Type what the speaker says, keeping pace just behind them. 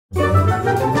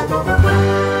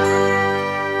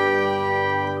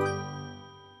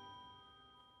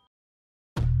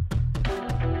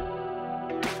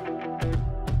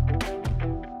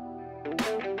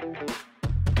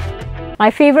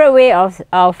My favorite way of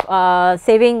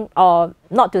saving or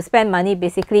not to spend money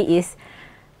basically is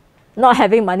not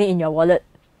having money in your wallet.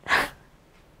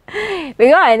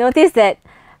 Because I noticed that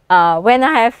when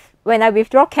I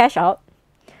withdraw cash out,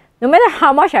 no matter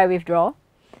how much I withdraw,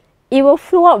 it will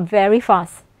flow out very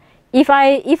fast. If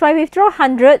I withdraw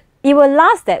 100, it will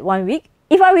last that 1 week.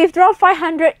 If I withdraw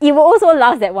 500, it will also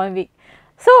last that 1 week.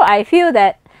 So I feel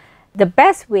that the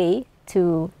best way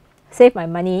to save my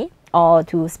money or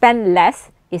to spend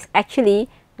less is actually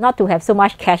not to have so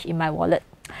much cash in my wallet.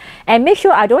 And make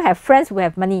sure I don't have friends who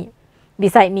have money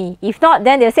beside me. If not,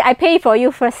 then they'll say, I pay for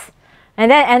you first. And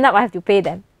then end up I have to pay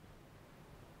them.